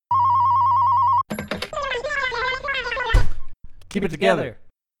Keep it together.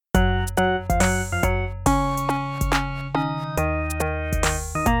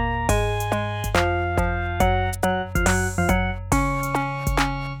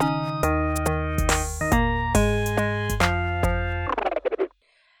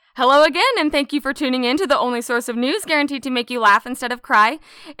 Hello again, and thank you for tuning in to the only source of news guaranteed to make you laugh instead of cry.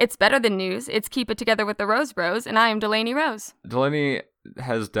 It's better than news. It's Keep It Together with the Rose Bros, and I am Delaney Rose. Delaney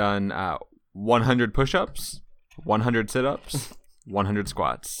has done 100 push-ups, 100 sit-ups, 100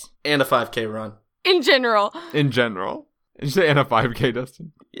 squats. And a 5K run. In general. In general. Did you say and a 5K,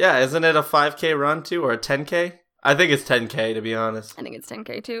 Dustin? Yeah, isn't it a 5K run too, or a 10K? I think it's 10K, to be honest. I think it's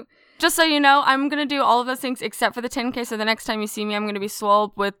 10K too. Just so you know, I'm going to do all of those things except for the 10K, so the next time you see me, I'm going to be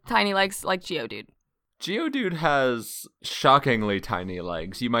swole with tiny legs like Geodude. Geodude has shockingly tiny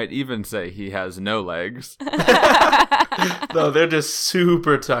legs. You might even say he has no legs. No, they're just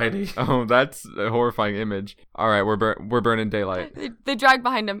super tiny. Oh, that's a horrifying image. All right, we're burning daylight. They drag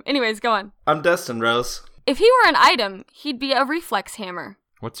behind him. Anyways, go on. I'm Destin Rose. If he were an item, he'd be a reflex hammer.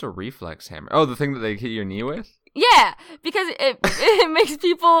 What's a reflex hammer? Oh, the thing that they hit your knee with? Yeah, because it makes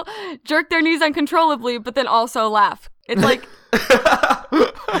people jerk their knees uncontrollably, but then also laugh. It's like...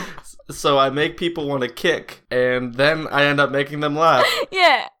 So I make people want to kick, and then I end up making them laugh.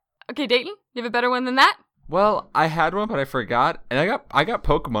 Yeah. Okay, Dayton, you have a better one than that? Well, I had one, but I forgot, and I got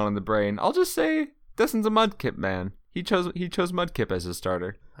Pokemon in the brain. I'll just say Dustin's a Mudkip man. He chose Mudkip as his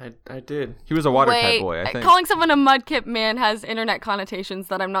starter. I did. He was a water type boy, I think. Calling someone a Mudkip man has internet connotations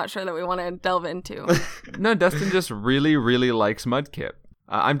that I'm not sure that we want to delve into. No, Dustin just really, really likes Mudkip.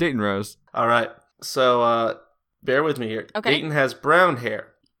 I'm Dayton Rose. All right. So, bear with me here. Okay. Dayton has brown hair.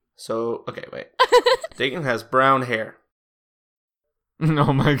 So, okay, wait. Dayton has brown hair.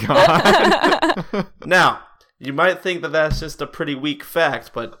 Oh my god. Now, you might think that that's just a pretty weak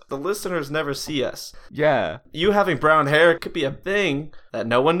fact, but the listeners never see us. Yeah. You having brown hair could be a thing that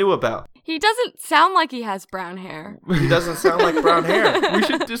no one knew about. He doesn't sound like he has brown hair. He doesn't sound like brown hair. We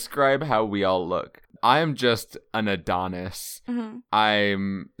should describe how we all look. I am just an Adonis. Mm-hmm.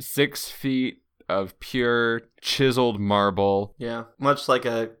 I'm 6 feet of pure chiseled marble. Yeah, much like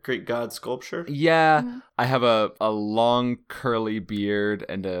a Greek god sculpture. Yeah, Mm-hmm. I have a long curly beard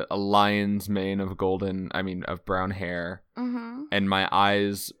and a lion's mane of brown hair. Mm-hmm. And my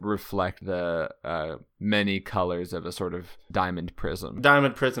eyes reflect the many colors of a sort of diamond prism.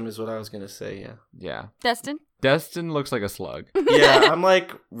 Diamond prism is what I was going to say, yeah. Yeah. Destin looks like a slug. Yeah, I'm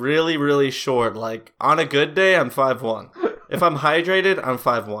like really, really short. Like on a good day, I'm 5'1". If I'm hydrated, I'm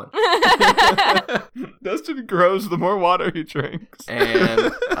 5'1". Dustin grows the more water he drinks.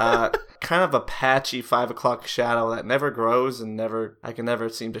 And kind of a patchy 5 o'clock shadow that never grows and I can never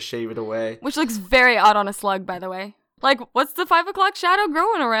seem to shave it away. Which looks very odd on a slug, by the way. Like, what's the 5 o'clock shadow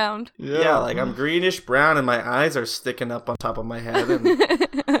growing around? Yeah, like I'm greenish brown and my eyes are sticking up on top of my head.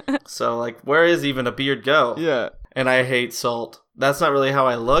 And so like, where is even a beard go? Yeah. And I hate salt. That's not really how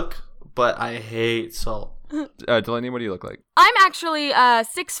I look, but I hate salt. Delaney, what do you look like? I'm actually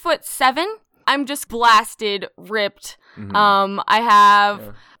 6'7". I'm just blasted, ripped. Mm-hmm. I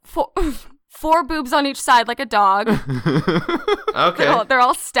have four boobs on each side like a dog. Okay. They're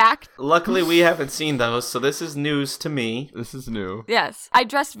all stacked. Luckily, we haven't seen those, so this is news to me. This is new. Yes. I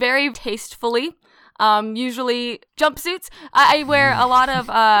dress very tastefully. Usually jumpsuits. I wear a lot of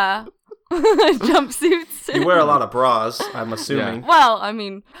jumpsuits. You wear a lot of bras, I'm assuming. Yeah. Well, I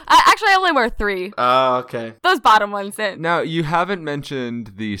mean, I only wear 3. Oh, okay. Those bottom ones. Now, you haven't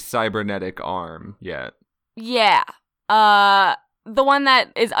mentioned the cybernetic arm yet. Yeah. The one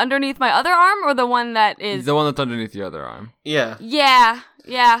that is underneath my other arm, or the one that is... The one that's underneath the other arm. Yeah.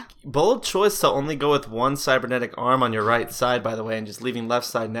 Yeah. Bold choice to only go with one cybernetic arm on your right side, by the way, and just leaving left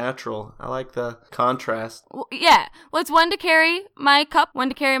side natural. I like the contrast. Yeah. Well, it's one to carry my cup, one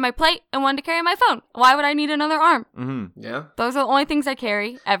to carry my plate, and one to carry my phone. Why would I need another arm? Mm-hmm. Yeah. Those are the only things I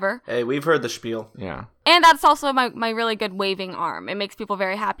carry, ever. Hey, we've heard the spiel. Yeah. And that's also my really good waving arm. It makes people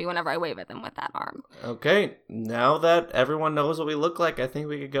very happy whenever I wave at them with that arm. Okay, now that everyone knows what we look like, I think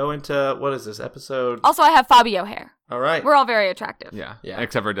we could go into, what is this, episode? Also, I have Fabio hair. All right. We're all very attractive. Yeah. Yeah.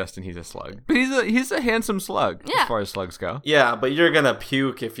 Except for Dustin, he's a slug. But he's a handsome slug, Yeah. as far as slugs go. Yeah, but you're gonna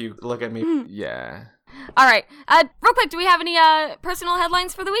puke if you look at me. Yeah. All right. Real quick, do we have any personal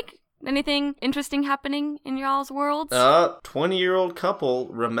headlines for the week? Anything interesting happening in y'all's worlds? 20-year-old couple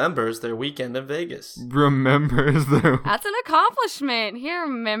remembers their weekend in Vegas. Remembers the... That's an accomplishment. He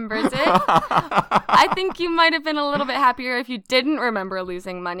remembers it. I think you might have been a little bit happier if you didn't remember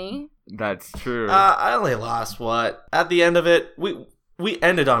losing money. That's true. I only lost what? At the end of it, we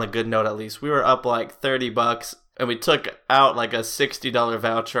ended on a good note at least. We were up like $30 and we took out like a $60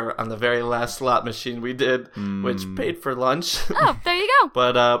 voucher on the very last slot machine we did, which paid for lunch. Oh, there you go.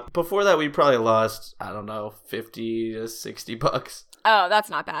 But before that, we probably lost, I don't know, 50 to 60 bucks. Oh, that's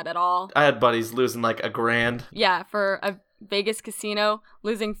not bad at all. I had buddies losing like $1,000. Yeah, for a Vegas casino,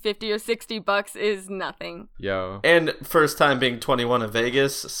 losing 50 or 60 bucks is nothing. Yo. And first time being 21 in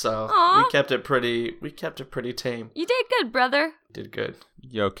Vegas, so Aw. we kept it pretty tame. You did good, brother. Did good.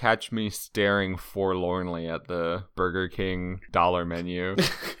 Yo, catch me staring forlornly at the Burger King dollar menu.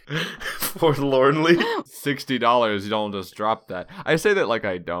 Forlornly. $60, you don't just drop that. I say that like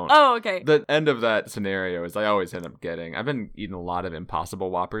I don't. Oh, okay. The end of that scenario is I always end up getting. I've been eating a lot of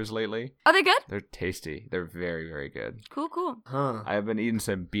Impossible Whoppers lately. Are they good? They're tasty. They're very, very good. Cool. Huh. I've been eating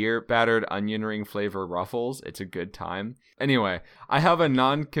some beer battered onion ring flavor Ruffles. It's a good time. Anyway, I have a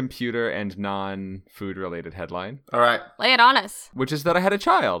non-computer and non-food related headline, All right. Lay it on us. which is that I had a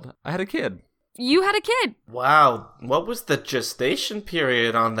child. I had a kid. You had a kid. Wow. What was the gestation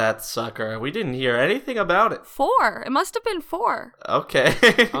period on that sucker? We didn't hear anything about it. 4. It must have been 4. Okay.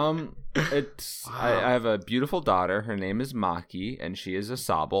 It's Wow. I have a beautiful daughter. Her name is Maki, and she is a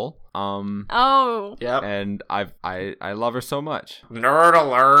Sobble. Oh. Yep. And I love her so much. Nerd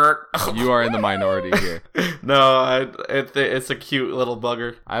alert. You are in the minority here. No, it's a cute little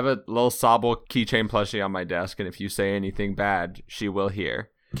bugger. I have a little Sobble keychain plushie on my desk, and if you say anything bad, she will hear.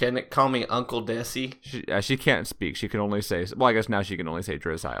 Can it call me Uncle Desi? She can't speak. She can only say. Well, I guess now she can only say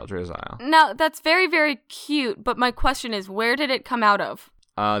Drizzile. Now, that's very, very cute, but my question is, where did it come out of?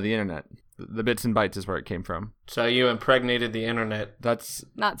 The internet. The bits and bytes is where it came from. So you impregnated the internet. That's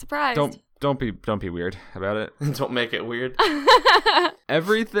Not surprised. don't be weird about it. Don't make it weird.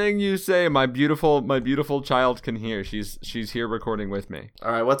 Everything you say, my beautiful child can hear. She's here recording with me.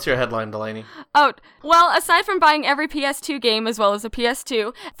 All right, what's your headline, Delaney? Oh, well, aside from buying every PS2 game as well as a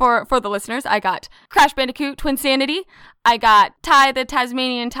PS2, for the listeners, I got Crash Bandicoot Twinsanity, I got Ty the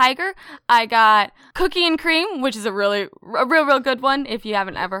Tasmanian Tiger, I got Cookie and Cream, which is a real good one if you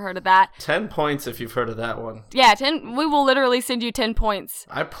haven't ever heard of that. 10 points if you've heard of that one. Yeah, 10. We will literally send you 10 points.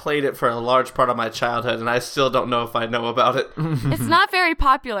 I played it for a large part of my childhood, and I still don't know if I know about it. It's not very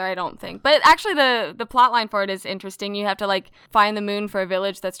popular, I don't think. But actually, the plot line for it is interesting. You have to, like, find the moon for a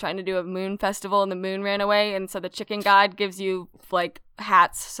village that's trying to do a moon festival, and the moon ran away, and so the chicken god gives you, like,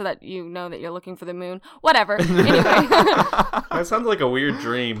 hats so that you know that you're looking for the moon. Whatever. Anyway. That sounds like a weird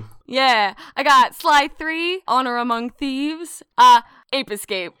dream. Yeah. I got Sly 3, Honor Among Thieves, Ape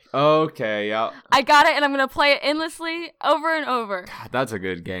Escape. Okay, yeah. I got it, and I'm going to play it endlessly over and over. God, that's a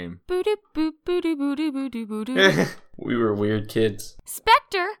good game. Boo-doo, boo, boo-doo, boo-doo, boo-doo, boo-doo. We were weird kids.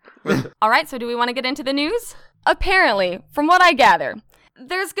 Spectre. All right, so do we want to get into the news? Apparently, from what I gather,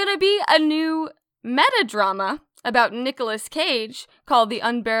 there's going to be a new meta-drama about Nicolas Cage called The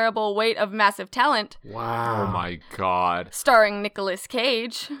Unbearable Weight of Massive Talent, Wow. Oh my god. starring Nicolas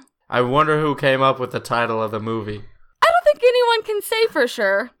Cage. I wonder who came up with the title of the movie. I don't think anyone can say for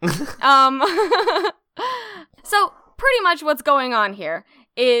sure. So pretty much what's going on here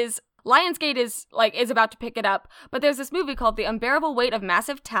is Lionsgate is about to pick it up, but there's this movie called The Unbearable Weight of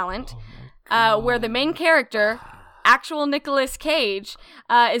Massive Talent, where the main character, actual Nicolas Cage,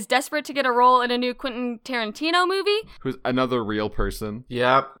 is desperate to get a role in a new Quentin Tarantino movie. Who's another real person?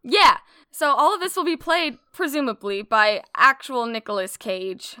 Yep. Yeah. So all of this will be played, presumably, by actual Nicolas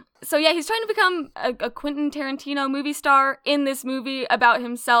Cage. So yeah, he's trying to become a Quentin Tarantino movie star in this movie about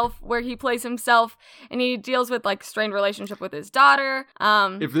himself, where he plays himself, and he deals with, like, strained relationship with his daughter.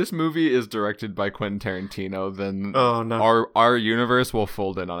 If this movie is directed by Quentin Tarantino, then Oh, no. our universe will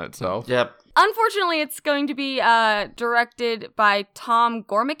fold in on itself. Yep. Unfortunately, it's going to be directed by Tom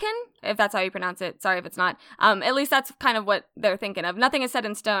Gormican, if that's how you pronounce it. Sorry if it's not. At least that's kind of what they're thinking of. Nothing is set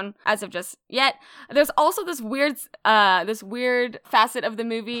in stone as of just yet. There's also this weird facet of the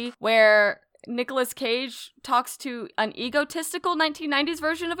movie where Nicolas Cage talks to an egotistical 1990s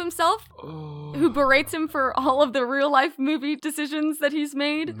version of himself who berates him for all of the real-life movie decisions that he's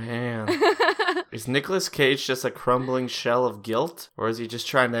made. Man. Is Nicolas Cage just a crumbling shell of guilt? Or is he just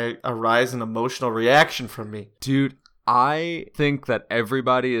trying to arise an emotional reaction from me? Dude, I think that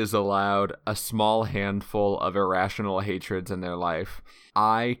everybody is allowed a small handful of irrational hatreds in their life.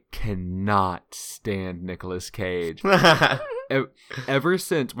 I cannot stand Nicolas Cage. Ever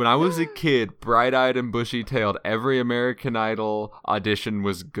since when I was a kid, bright-eyed and bushy-tailed, every American Idol audition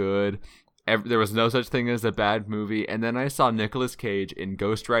was good. There was no such thing as a bad movie. And then I saw Nicolas Cage in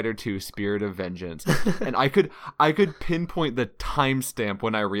Ghost Rider 2: Spirit of Vengeance, and I could pinpoint the timestamp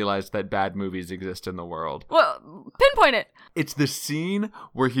when I realized that bad movies exist in the world. Well, pinpoint it. It's the scene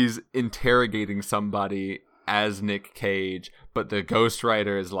where he's interrogating somebody as Nick Cage, but the Ghost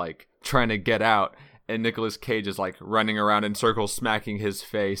Rider is, like, trying to get out. and Nicolas Cage is like running around in circles, smacking his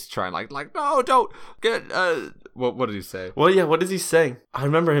face, trying like no, don't get. What did he say? Well, yeah. What is he saying? I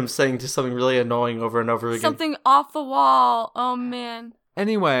remember him saying just something really annoying over and over again. Something off the wall. Oh man.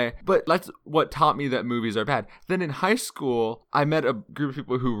 Anyway, but that's what taught me that movies are bad. Then in high school, I met a group of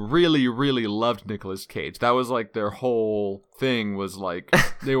people who really, really loved Nicolas Cage. That was like their whole thing was like,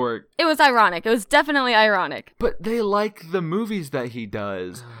 they were... It was ironic. It was definitely ironic. But they like the movies that he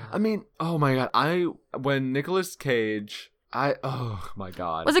does. I mean, oh my God. When Nicolas Cage... oh my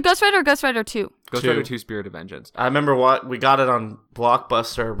God. Was it Ghost Rider or Ghost Rider 2? Ghost Rider 2 Spirit of Vengeance. I remember we got it on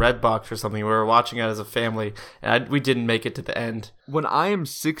Blockbuster, Redbox or something. We were watching it as a family, and we didn't make it to the end. When I am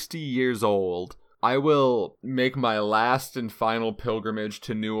 60 years old, I will make my last and final pilgrimage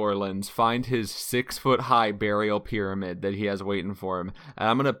to New Orleans, find his 6-foot-high burial pyramid that he has waiting for him, and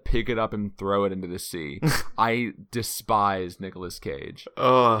I'm going to pick it up and throw it into the sea. I despise Nicolas Cage.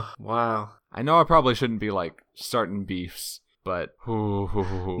 Oh, wow. I know I probably shouldn't be, like, starting beefs, but...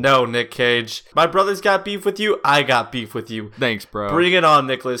 No, Nick Cage. My brother's got beef with you. I got beef with you. Thanks, bro. Bring it on,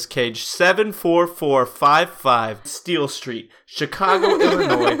 Nicolas Cage. 74455 Steel Street, Chicago,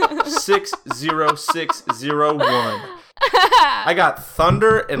 Illinois, 60601. I got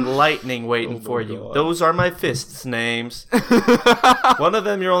thunder and lightning waiting for you. God. Those are my fists' names. One of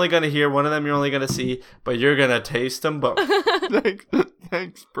them you're only going to hear, one of them you're only going to see, but you're going to taste them both.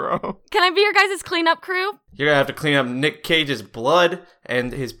 Thanks, bro. Can I be your guys' cleanup crew? You're going to have to clean up Nick Cage's blood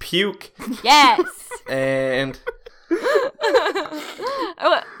and his puke. Yes. And...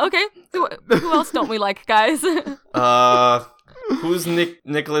 Okay. Who else don't we like, guys? Who's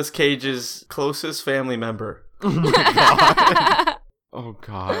Nicolas Cage's closest family member? Oh,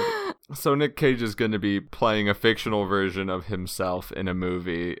 God. So Nick Cage is going to be playing a fictional version of himself in a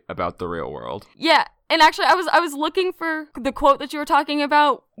movie about the real world. Yeah. And actually, I was looking for the quote that you were talking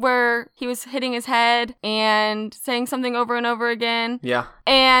about where he was hitting his head and saying something over and over again. Yeah.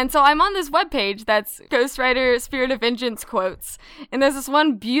 And so I'm on this webpage that's Ghost Rider Spirit of Vengeance quotes. And there's this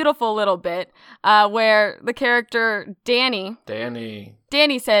one beautiful little bit where the character Danny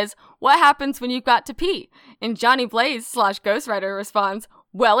says, "What happens when you've got to pee?" And Johnny Blaze / Ghost Rider responds,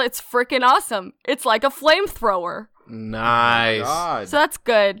 "Well, it's freaking awesome. It's like a flamethrower." Nice. God. So that's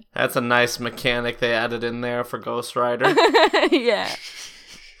good. That's a nice mechanic they added in there for Ghost Rider. Yeah.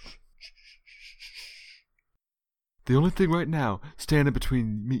 The only thing right now standing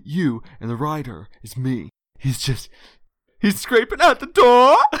between you and the rider is me. He's scraping at the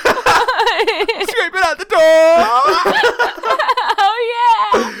door. Scraping at the door. Oh,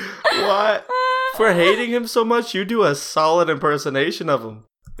 yeah. What? For hating him so much, you do a solid impersonation of him.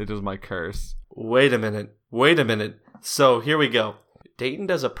 It is my curse. Wait a minute. So, here we go. Dayton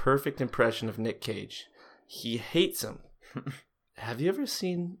does a perfect impression of Nick Cage. He hates him. Have you ever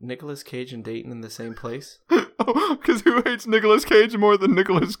seen Nicolas Cage and Dayton in the same place? Oh, because who hates Nicolas Cage more than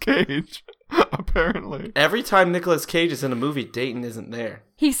Nicolas Cage? Apparently. Every time Nicolas Cage is in a movie, Dayton isn't there.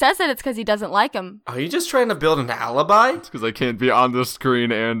 He says that it's because he doesn't like him. Are you just trying to build an alibi? It's because I can't be on the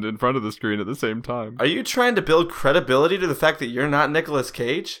screen and in front of the screen at the same time. Are you trying to build credibility to the fact that you're not Nicolas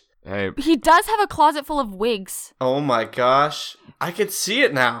Cage? Hey. He does have a closet full of wigs. Oh my gosh. I could see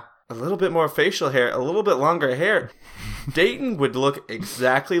it now. A little bit more facial hair, a little bit longer hair. Dayton would look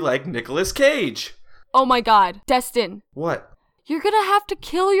exactly like Nicolas Cage. Oh my God. Destin. What? You're gonna have to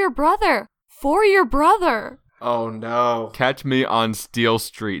kill your brother. For your brother. Oh no. Catch me on Steel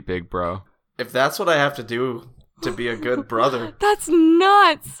Street, big bro. If that's what I have to do to be a good brother. That's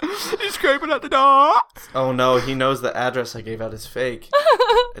nuts. He's scraping at the door. Oh no, he knows the address I gave out is fake.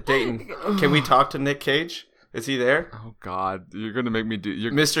 Dayton, can we talk to Nick Cage? Is he there? Oh God, you're gonna make me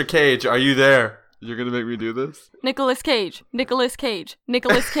do. Mr. Cage, are you there? You're gonna make me do this? Nicolas Cage. Nicolas Cage.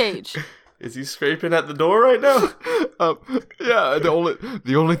 Nicolas Cage. Is he scraping at the door right now? Yeah.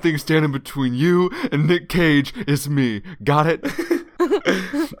 The only thing standing between you and Nick Cage is me. Got it?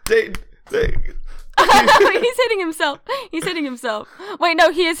 Dayton. He's hitting himself. He's hitting himself. Wait,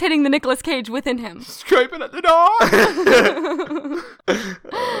 no, he is hitting the Nicolas Cage within him. Scraping at the door.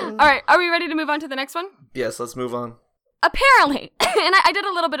 All right, are we ready to move on to the next one? Yes, let's move on. Apparently, and I did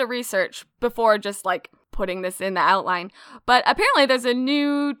a little bit of research before just like putting this in the outline, but apparently there's a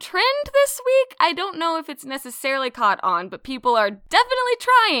new trend this week. I don't know if it's necessarily caught on, but people are definitely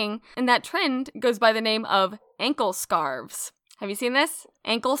trying, and that trend goes by the name of ankle scarves. Have you seen this?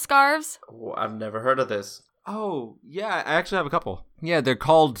 Ankle scarves? Oh, I've never heard of this. Oh, yeah, I actually have a couple. Yeah, they're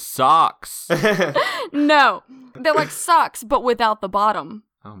called socks. No, they're like socks, but without the bottom.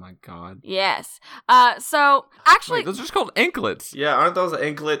 Oh my God. Yes. So actually, Wait, those are just called anklets. Yeah, aren't those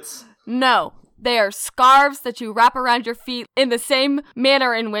anklets? no. They are scarves that you wrap around your feet in the same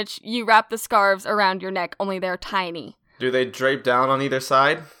manner in which you wrap the scarves around your neck, only they're tiny. Do they drape down on either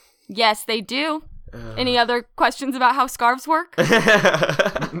side? Yes, they do. Any other questions about how scarves work?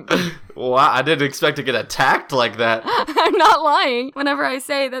 Wow, I didn't expect to get attacked like that. I'm not lying whenever I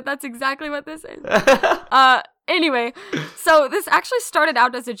say that that's exactly what this is. Anyway, so this actually started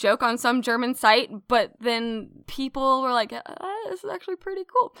out as a joke on some German site, but then people were like, this is actually pretty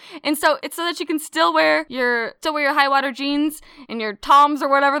cool. And so it's so that you can still wear your high water jeans and your Toms or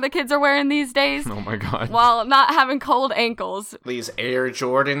whatever the kids are wearing these days. Oh my God. While not having cold ankles. These Air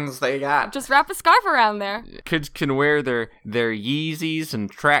Jordans they got. Just wrap a scarf around there. Kids can wear their Yeezys and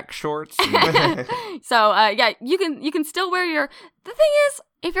track shorts. So, yeah, you can still wear your... The thing is,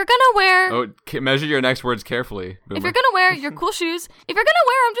 if you're gonna wear... Oh, measure your next words carefully, Boomer. If you're gonna wear your cool shoes, if you're gonna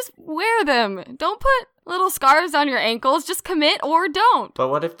wear them, just wear them. Don't put little scarves on your ankles. Just commit or don't. But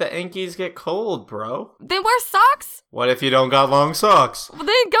what if the ankies get cold, bro? Then wear socks. What if you don't got long socks? Well,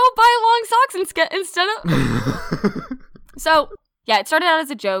 then go buy long socks instead of... So, yeah, it started out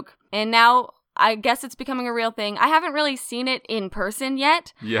as a joke, and now... I guess it's becoming a real thing. I haven't really seen it in person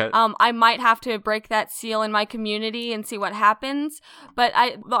yet. I might have to break that seal in my community and see what happens. But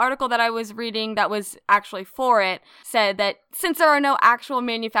the article that I was reading that was actually for it said that since there are no actual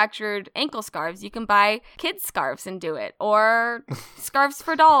manufactured ankle scarves, you can buy kids' scarves and do it. Or scarves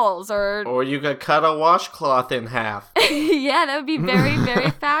for dolls. Or you could cut a washcloth in half. Yeah, that would be very,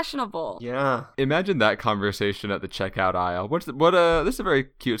 very fashionable. Yeah. Imagine that conversation at the checkout aisle. This is a very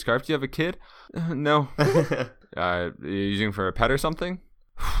cute scarf. Do you have a kid? No. Are you using for a pet or something?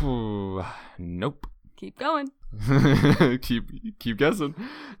 Nope. Keep going. keep guessing.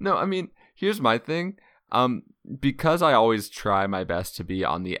 No, I mean, here's my thing. Because I always try my best to be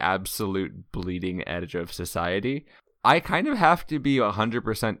on the absolute bleeding edge of society, I kind of have to be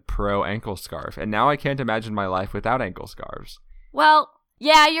 100% pro ankle scarf, and now I can't imagine my life without ankle scarves. Well,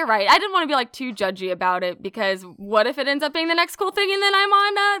 yeah, you're right. I didn't want to be like too judgy about it because what if it ends up being the next cool thing and then I'm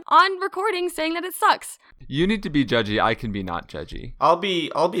on recording saying that it sucks? You need to be judgy. I can be not judgy. I'll be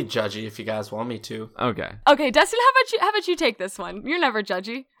judgy if you guys want me to. Okay. Okay, Dustin, how about you take this one? You're never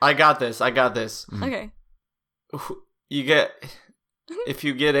judgy. I got this. Okay. If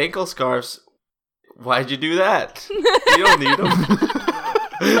you get ankle scarves, why'd you do that? You don't need them.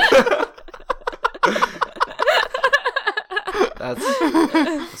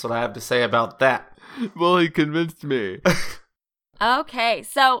 That's what I have to say about that. Well, he convinced me. Okay,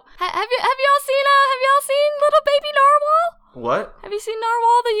 so have y'all seen little baby Narwhal? What? Have you seen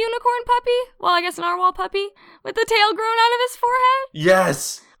Narwhal, the unicorn puppy? Well, I guess Narwhal puppy with the tail grown out of his forehead.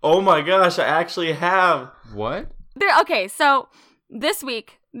 Yes. Oh my gosh, I actually have. What? Okay, so this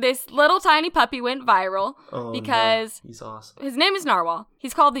week, this little tiny puppy went viral because he's awesome. His name is Narwhal.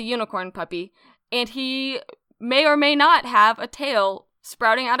 He's called the unicorn puppy, and he may or may not have a tail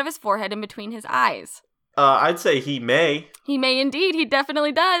sprouting out of his forehead in between his eyes. I'd say he may. He may indeed. He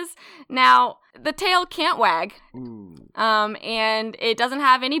definitely does. Now, the tail can't wag. Ooh. And it doesn't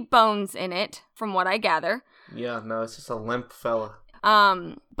have any bones in it, from what I gather. Yeah, no, it's just a limp fella.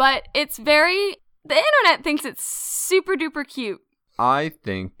 But it's the internet thinks it's super duper cute. I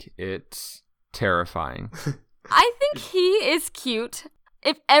think it's terrifying. I think he is cute.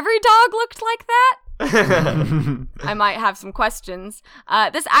 If every dog looked like that, I might have some questions.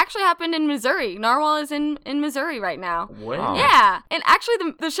 This actually happened in Missouri. Narwhal is in Missouri right now. Wow. Yeah. And actually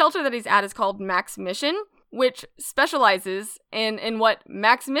the shelter that he's at is called Max Mission, which specializes in what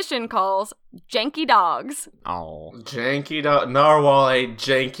Max Mission calls janky dogs. Oh. Janky dog. Narwhal ain't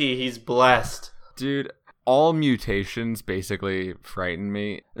janky. He's blessed. Dude, all mutations basically frighten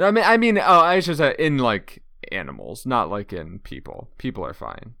me. I should say in like animals, not like in people. People are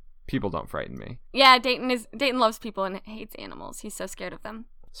fine. People don't frighten me. Yeah, Dayton loves people and hates animals. He's so scared of them.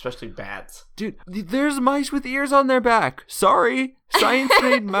 Especially bats. Dude, there's mice with ears on their back. Sorry. Science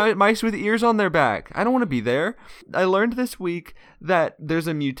made mice with ears on their back. I don't want to be there. I learned this week that there's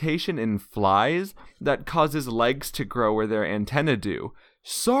a mutation in flies that causes legs to grow where their antennae do.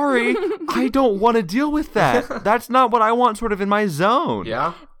 Sorry, I don't want to deal with that. That's not what I want sort of in my zone.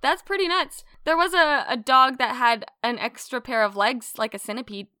 Yeah? That's pretty nuts. There was a dog that had an extra pair of legs like a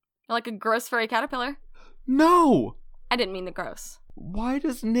centipede. Like a gross furry caterpillar. No! I didn't mean the gross. Why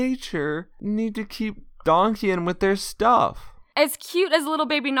does nature need to keep donkeying with their stuff? As cute as little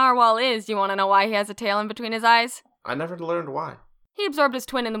baby Narwhal is, you want to know why he has a tail in between his eyes? I never learned why. He absorbed his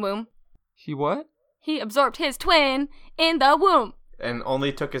twin in the womb. He what? He absorbed his twin in the womb. And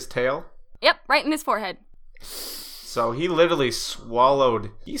only took his tail? Yep, right in his forehead. So he literally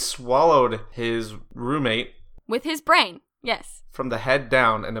swallowed his roommate. With his brain, yes. from the head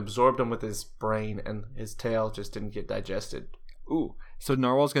down and absorbed him with his brain, and his tail just didn't get digested. Ooh. So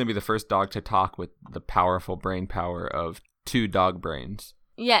Narwhal's going to be the first dog to talk with the powerful brain power of 2 dog brains.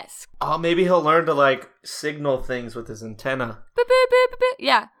 Yes. Oh, maybe he'll learn to, like, signal things with his antenna. Boop, boop, boop, boop, boop.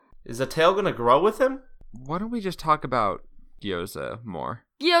 Yeah. Is the tail gonna grow with him? Why don't we just talk about Gyoza more?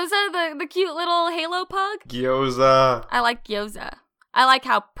 Gyoza, the cute little halo pug? Gyoza. I like Gyoza. I like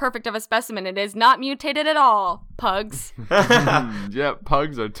how perfect of a specimen it is, not mutated at all. Pugs. Yep,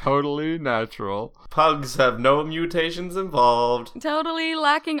 pugs are totally natural. Pugs have no mutations involved. Totally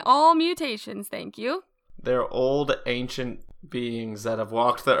lacking all mutations, thank you. They're old, ancient beings that have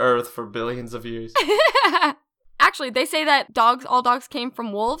walked the earth for billions of years. Actually, they say that all dogs came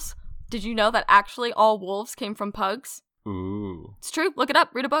from wolves. Did you know that actually all wolves came from pugs? Ooh. It's true. Look it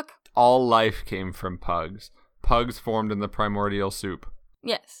up. Read a book. All life came from pugs. Pugs formed in the primordial soup.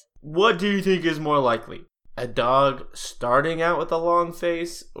 Yes. What do you think is more likely? A dog starting out with a long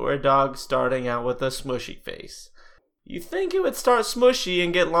face or a dog starting out with a smushy face? You think it would start smushy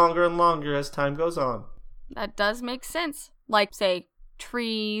and get longer and longer as time goes on. That does make sense. Like, say,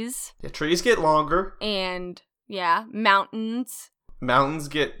 trees. The trees get longer. And, yeah, mountains. Mountains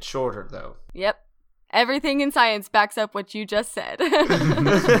get shorter, though. Yep. Everything in science backs up what you just said.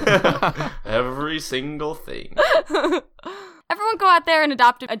 Every single thing. Everyone go out there and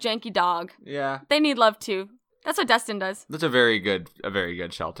adopt a janky dog. Yeah. They need love too. That's what Destin does. That's a very good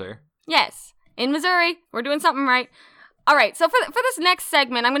shelter. Yes. In Missouri, we're doing something right. All right, so for this next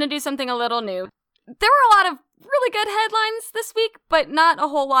segment, I'm going to do something a little new. There were a lot of really good headlines this week, but not a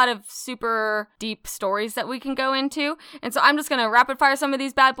whole lot of super deep stories that we can go into. And so I'm just going to rapid fire some of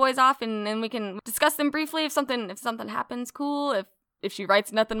these bad boys off, and then we can discuss them briefly. If something happens, cool. If she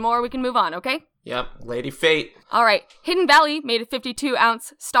writes nothing more, we can move on, okay? Yep, Lady Fate. All right, Hidden Valley made a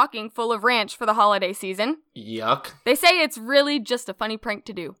 52-ounce stocking full of ranch for the holiday season. Yuck. They say it's really just a funny prank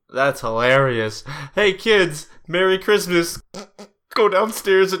to do. That's hilarious. Hey kids, Merry Christmas. Go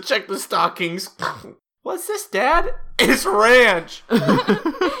downstairs and check the stockings. What's this, Dad? It's ranch.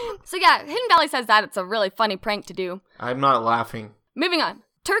 So yeah, Hidden Valley says that it's a really funny prank to do. I'm not laughing. Moving on.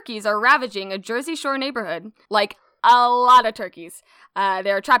 Turkeys are ravaging a Jersey Shore neighborhood. Like, a lot of turkeys.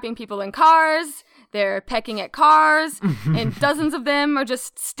 They're trapping people in cars. They're pecking at cars. And dozens of them are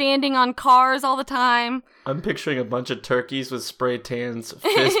just standing on cars all the time. I'm picturing a bunch of turkeys with spray tans,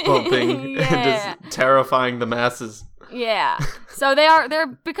 fist bumping, Yeah. and just terrifying the masses. Yeah. So they're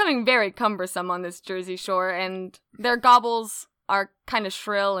becoming very cumbersome on this Jersey Shore, and their gobbles are kind of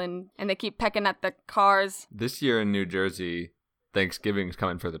shrill, and they keep pecking at the cars. This year in New Jersey, Thanksgiving's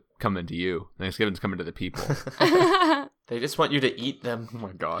coming to you. Thanksgiving's coming to the people. They just want you to eat them. Oh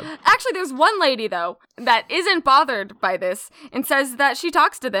my god. Actually, there's one lady, though, that isn't bothered by this and says that she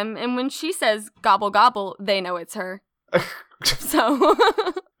talks to them, and when she says gobble gobble, they know it's her. So...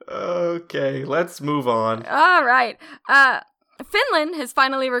 Okay, let's move on. All right. Finland has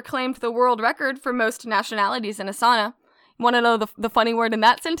finally reclaimed the world record for most nationalities in a sauna. Want to know the funny word in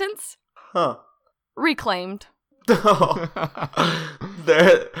that sentence? Huh. Reclaimed. They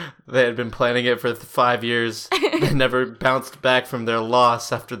had been planning it for 5 years. They never bounced back from their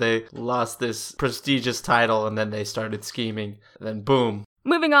loss after they lost this prestigious title, and then they started scheming. And then boom.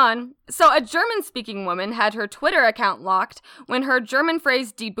 Moving on. So a German-speaking woman had her Twitter account locked when her German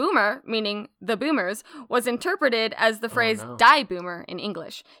phrase die Boomer, meaning the boomers, was interpreted as the phrase die Boomer in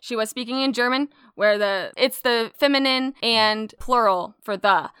English. She was speaking in German, where it's the feminine and plural for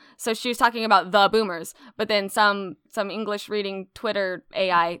the. So she was talking about the boomers, but then some English reading Twitter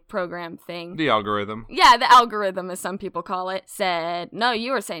AI program thing. The algorithm. Yeah, the algorithm, as some people call it, said, no,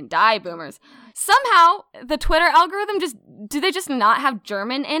 you were saying die boomers. Somehow, the Twitter algorithm do they just not have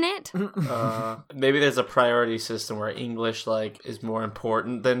German in it? Maybe there's a priority system where English, is more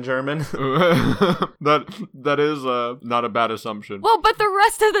important than German. That is not a bad assumption. Well, but the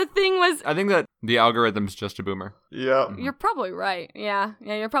rest of the thing was... I think that the algorithm's just a boomer. Yeah. You're probably right. Yeah,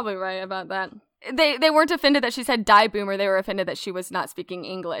 you're probably right about that. They weren't offended that she said die boomer. They were offended that she was not speaking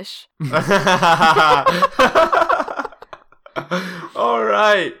English. All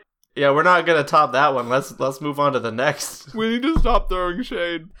right. Yeah, we're not gonna top that one. Let's move on to the next. We need to stop throwing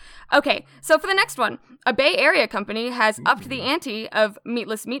shade. Okay, so for the next one, a Bay Area company has upped the ante of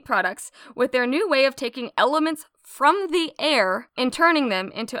meatless meat products with their new way of taking elements from the air and turning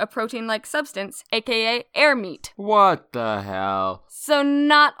them into a protein-like substance, aka air meat. What the hell? So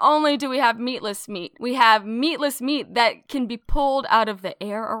not only do we have meatless meat, we have meatless meat that can be pulled out of the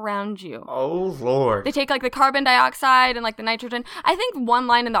air around you. Oh, Lord. They take the carbon dioxide and the nitrogen. I think one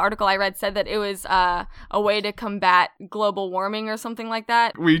line in the article I read said that it was a way to combat global warming or something like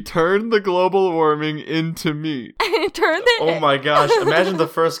that. We turned the global warming into meat. Turn the Oh my gosh, imagine the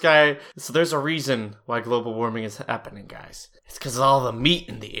first guy. So there's a reason why global warming is happening, guys. It's because of all the meat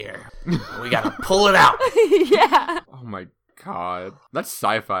in the air. We gotta pull it out. Yeah. Oh my god. That's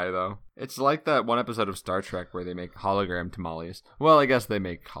sci-fi, though. It's like that one episode of Star Trek where they make hologram tamales. Well, I guess they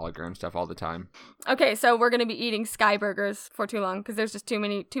make hologram stuff all the time. Okay, so we're gonna be eating Sky Burgers for too long because there's just too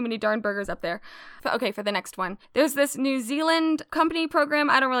many darn burgers up there. Okay, for the next one, there's this New Zealand company program.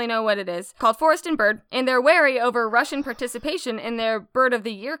 I don't really know what it is, called Forest and Bird, and they're wary over Russian participation in their Bird of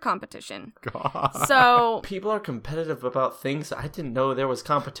the Year competition. God. So People are competitive about things I didn't know there was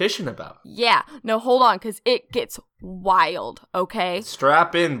competition about. yeah, no, hold on, because it gets wild. Okay.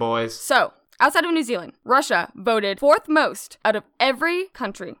 Strap in, boys. So, outside of New Zealand, Russia voted fourth most out of every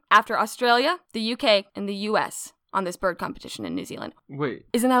country after Australia, the UK, and the US on this bird competition in New Zealand. Wait.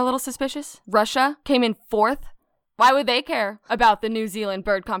 Isn't that a little suspicious? Russia came in fourth? Why would they care about the New Zealand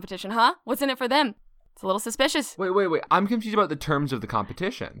bird competition, huh? What's in it for them? It's a little suspicious. Wait. I'm confused about the terms of the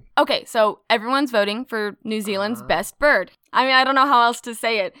competition. Okay, so everyone's voting for New Zealand's best bird. I mean, I don't know how else to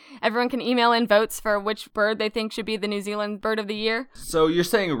say it. Everyone can email in votes for which bird they think should be the New Zealand bird of the year. So you're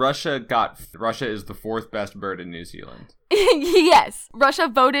saying Russia is the fourth best bird in New Zealand? Yes, Russia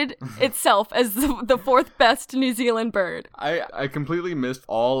voted itself as the fourth best New Zealand bird. I completely missed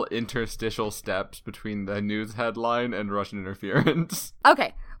all interstitial steps between the news headline and Russian interference.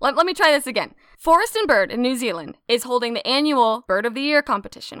 Okay, let me try this again. Forest and Bird in New Zealand is holding the annual Bird of the Year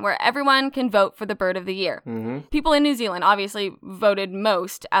competition where everyone can vote for the Bird of the Year. Mm-hmm. People in New Zealand obviously voted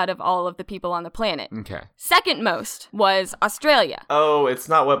most out of all of the people on the planet. Okay. Second most was Australia. Oh, it's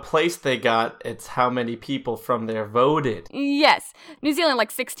not what place they got, it's how many people from there voted. Yes, New Zealand, like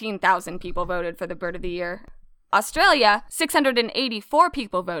 16,000 people voted for the Bird of the Year. Australia, 684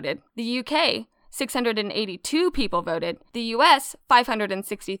 people voted. The UK, 682 people voted. The US,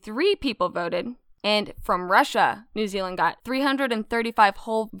 563 people voted. And from Russia, New Zealand got 335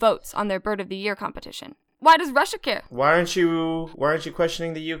 whole votes on their Bird of the Year competition. Why does Russia care? Why aren't you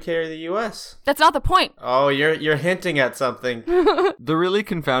questioning the UK or the US? That's not the point. Oh, you're hinting at something. The really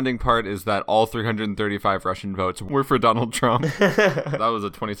confounding part is that all 335 Russian votes were for Donald Trump. That was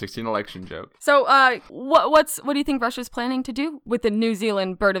a 2016 election joke. So, what do you think Russia's planning to do with the New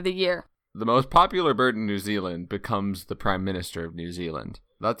Zealand Bird of the Year? The most popular bird in New Zealand becomes the Prime Minister of New Zealand.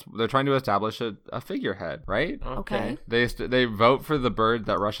 They're trying to establish a figurehead, right? Okay. They vote for the bird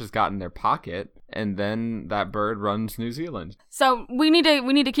that Russia's got in their pocket, and then that bird runs New Zealand. So we need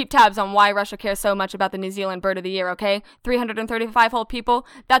to keep tabs on why Russia cares so much about the New Zealand Bird of the Year, okay? 335 whole people.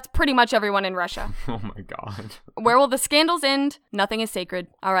 That's pretty much everyone in Russia. Oh my god. Where will the scandals end? Nothing is sacred.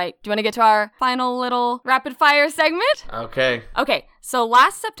 All right. Do you want to get to our final little rapid fire segment? Okay. Okay. So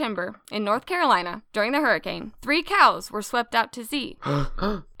last September in North Carolina, during the hurricane, 3 cows were swept out to sea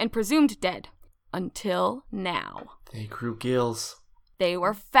and presumed dead until now. They grew gills. They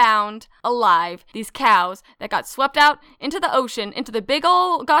were found alive. These cows that got swept out into the ocean, into the big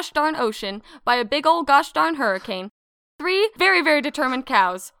ol' gosh darn ocean by a big ol' gosh darn hurricane. 3 very, very determined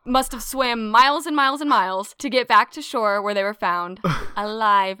cows must have swam miles and miles and miles to get back to shore where they were found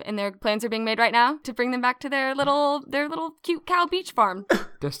alive. And their plans are being made right now to bring them back to their little cute cow beach farm.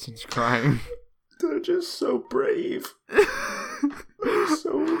 Destin's crying. They're just so brave. They're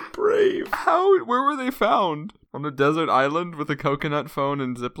so brave. Where were they found? On a desert island with a coconut phone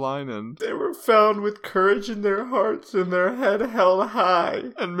and zipline and... They were found with courage in their hearts and their head held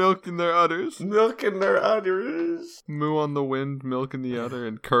high. And milk in their udders. Milk in their udders. Moo on the wind, milk in the udder,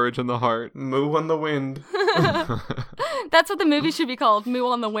 and courage in the heart. Moo on the wind. That's what the movie should be called, Moo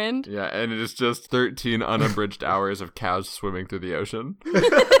on the Wind. Yeah, and it is just 13 unabridged hours of cows swimming through the ocean.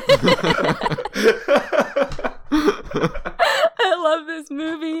 I love this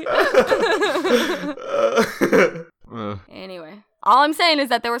movie. Anyway, all I'm saying is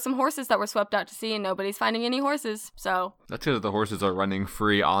that there were some horses that were swept out to sea and nobody's finding any horses, so... That's because the horses are running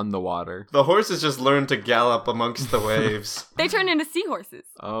free on the water. The horses just learned to gallop amongst the waves. They turned into seahorses.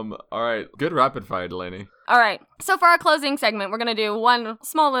 Alright. Good rapid fire, Delaney. Alright, so for our closing segment, we're gonna do one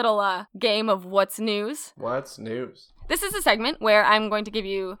small little game of What's News. What's news? This is a segment where I'm going to give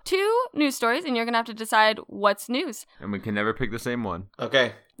you 2 news stories and you're gonna have to decide what's news. And we can never pick the same one.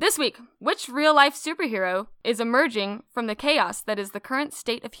 Okay. This week, which real-life superhero is emerging from the chaos that is the current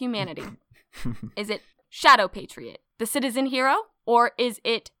state of humanity? Is it Shadow Patriot, the citizen hero, or is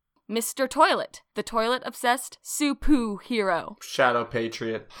it Mr. Toilet, the toilet-obsessed Sue Poo hero? Shadow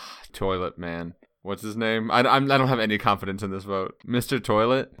Patriot. Toilet man. What's his name? I don't have any confidence in this vote. Mr.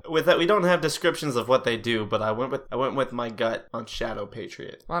 Toilet? With that, we don't have descriptions of what they do, but I went with my gut on Shadow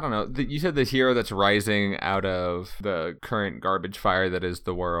Patriot. Well, I don't know. You said the hero that's rising out of the current garbage fire that is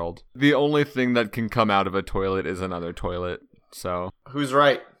the world. The only thing that can come out of a toilet is another toilet. So Who's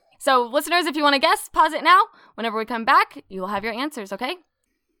right? So, listeners, if you want to guess, pause it now. Whenever we come back, you will have your answers, okay?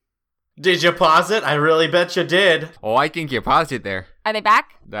 Did you pause it? I really bet you did. Oh, I think you paused it there. Are they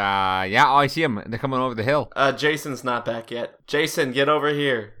back? Yeah, oh, I see them. They're coming over the hill. Jason's not back yet. Jason, get over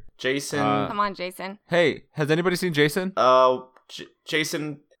here. Jason. Come on, Jason. Hey, has anybody seen Jason?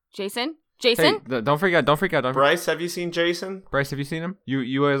 Jason. Jason? Hey, don't freak out. Bryce, have you seen Jason? Bryce, have you seen him?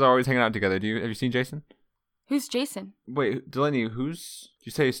 You guys are always hanging out together. Have you seen Jason? Who's Jason? Wait, Delaney, did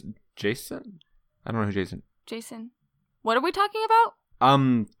you say Jason? I don't know who Jason. Jason. What are we talking about?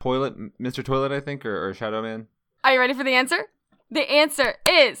 Toilet, Mr. Toilet, I think, or Shadow Man. Are you ready for the answer? The answer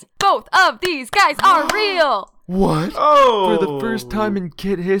is both of these guys are real. What? Oh! For the first time in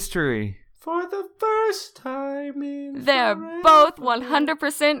kid history. For the first time in They're forever. both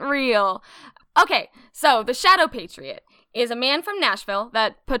 100% real. Okay, so the Shadow Patriot is a man from Nashville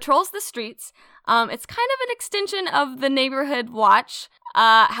that patrols the streets. It's kind of an extension of the neighborhood watch.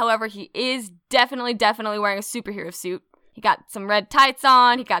 However, he is definitely wearing a superhero suit. He got some red tights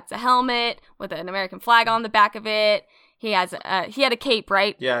on. He got a helmet with an American flag on the back of it. He had a cape,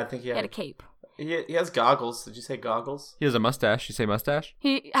 right? Yeah, I think he He had had a cape. He has goggles. Did you say goggles? He has a mustache. You say mustache?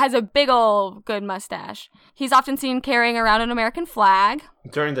 He has a big ol' good mustache. He's often seen carrying around an American flag.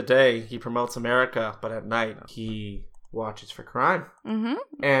 During the day, he promotes America, but at night, he watches for crime. Mm-hmm.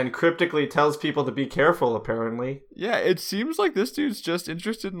 And cryptically tells people to be careful, apparently. Yeah, it seems like this dude's just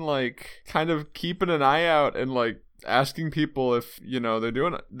interested in, like, kind of keeping an eye out and, like, asking people if, they're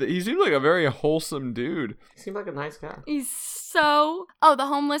doing it. He seems like a very wholesome dude. He seemed like a nice guy. He's the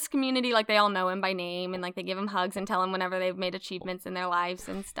homeless community, like, they all know him by name, and, like, they give him hugs and tell him whenever they've made achievements in their lives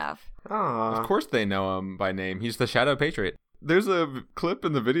and stuff. Aww. Of course they know him by name. He's the Shadow Patriot. There's a clip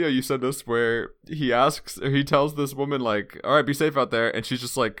in the video you sent us where he tells this woman, like, all right, be safe out there. And she's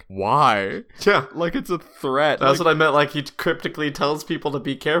just like, why? Yeah. Like, it's a threat. That's what I meant, like, he cryptically tells people to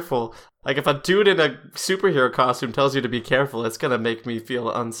be careful. Like, if a dude in a superhero costume tells you to be careful, it's gonna make me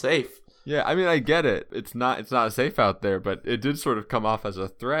feel unsafe. Yeah, I mean, I get it. It's not safe out there, but it did sort of come off as a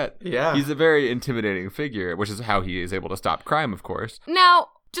threat. Yeah. He's a very intimidating figure, which is how he is able to stop crime, of course. Now,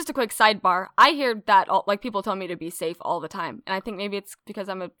 just a quick sidebar. I hear that, people tell me to be safe all the time. And I think maybe it's because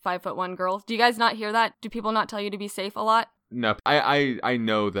I'm a 5'1" girl. Do you guys not hear that? Do people not tell you to be safe a lot? No, I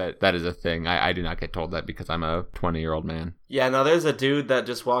know that is a thing. I do not get told that because I'm a 20-year-old man. Yeah, no, there's a dude that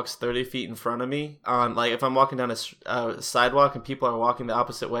just walks 30 feet in front of me. Like, if I'm walking down a sidewalk and people are walking the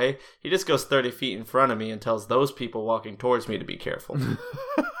opposite way, he just goes 30 feet in front of me and tells those people walking towards me to be careful.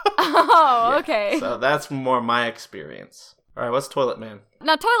 Oh, okay. So that's more my experience. All right, what's Toilet Man?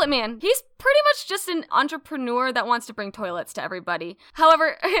 Now, Toilet Man, he's pretty much just an entrepreneur that wants to bring toilets to everybody.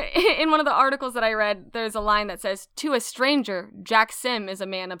 However, in one of the articles that I read, there's a line that says, "To a stranger, Jack Sim is a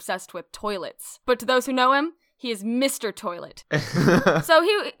man obsessed with toilets. But to those who know him, he is Mr. Toilet." So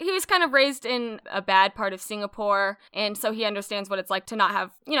he was kind of raised in a bad part of Singapore, and so he understands what it's like to not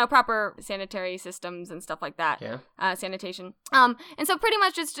have, proper sanitary systems and stuff like that. Yeah. Sanitation. And so pretty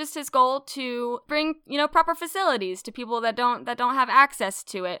much it's just his goal to bring, proper facilities to people that don't have access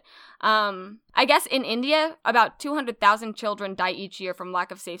to it. I guess in India, about 200,000 children die each year from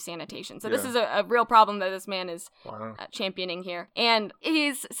lack of safe sanitation. So this is a real problem that this man is championing here. And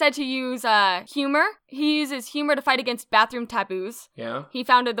he's said to use humor. He uses humor to fight against bathroom taboos. Yeah. He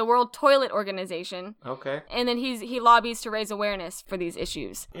founded the World Toilet Organization. Okay. And then he lobbies to raise awareness for these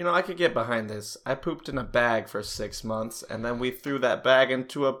issues. I could get behind this. I pooped in a bag for 6 months, and then we threw that bag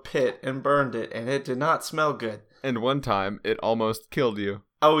into a pit and burned it, and it did not smell good. And one time, it almost killed you.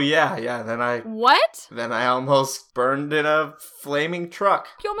 Oh, yeah. What? Then I almost burned in a flaming truck.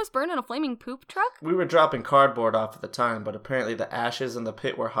 You almost burned in a flaming poop truck? We were dropping cardboard off at the time, but apparently the ashes in the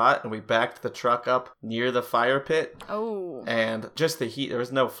pit were hot, and we backed the truck up near the fire pit. Oh. And just the heat, there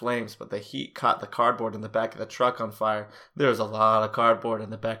was no flames, but the heat caught the cardboard in the back of the truck on fire. There was a lot of cardboard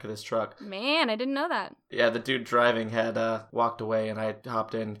in the back of this truck. Man, I didn't know that. Yeah, the dude driving had walked away, and I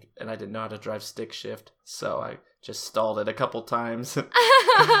hopped in, and I didn't know how to drive stick shift, so I just stalled it a couple times. Then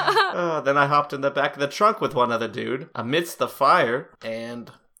I hopped in the back of the trunk with one other dude amidst the fire,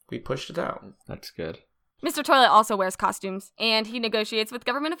 and we pushed it out. That's good. Mr. Toilet also wears costumes, and he negotiates with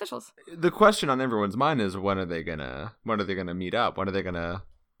government officials. The question on everyone's mind is when are they gonna meet up? When are they gonna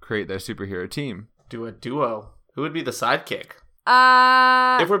create their superhero team? Do a duo. Who would be the sidekick?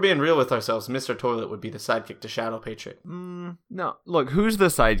 If we're being real with ourselves, Mr. Toilet would be the sidekick to Shadow Patriot. No. Look, who's the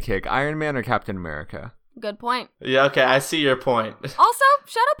sidekick? Iron Man or Captain America? Good point. Yeah, okay, I see your point. Also,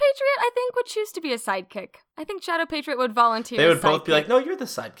 Shadow Patriot, I think, would choose to be a sidekick. I think Shadow Patriot would volunteer They as would both be sidekick. like, no, you're the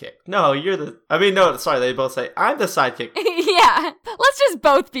sidekick. No, you're the... I mean, no, sorry, they both say, I'm the sidekick. Yeah, let's just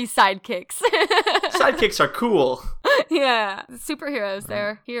both be sidekicks. Sidekicks are cool. Yeah, superheroes,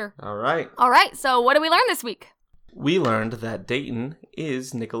 they're here. All right. All right, so what did we learn this week? We learned that Dayton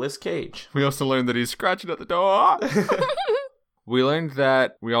is Nicolas Cage. We also learned that he's scratching at the door. We learned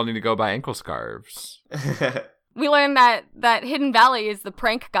that we all need to go buy ankle scarves. We learned that Hidden Valley is the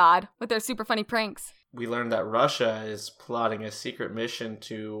prank god with their super funny pranks. We learned that Russia is plotting a secret mission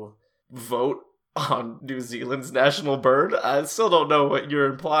to vote on New Zealand's national bird. I still don't know what you're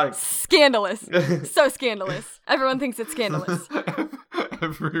implying. Scandalous. So scandalous. Everyone thinks it's scandalous.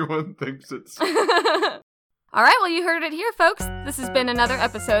 Everyone thinks it's... All right, well, you heard it here, folks. This has been another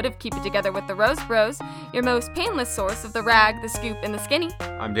episode of Keep It Together with the Rose Bros, your most painless source of the rag, the scoop, and the skinny.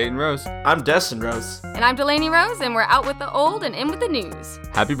 I'm Dayton Rose. I'm Destin Rose. And I'm Delaney Rose, and we're out with the old and in with the news.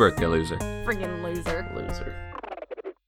 Happy birthday, loser. Friggin' loser. Loser.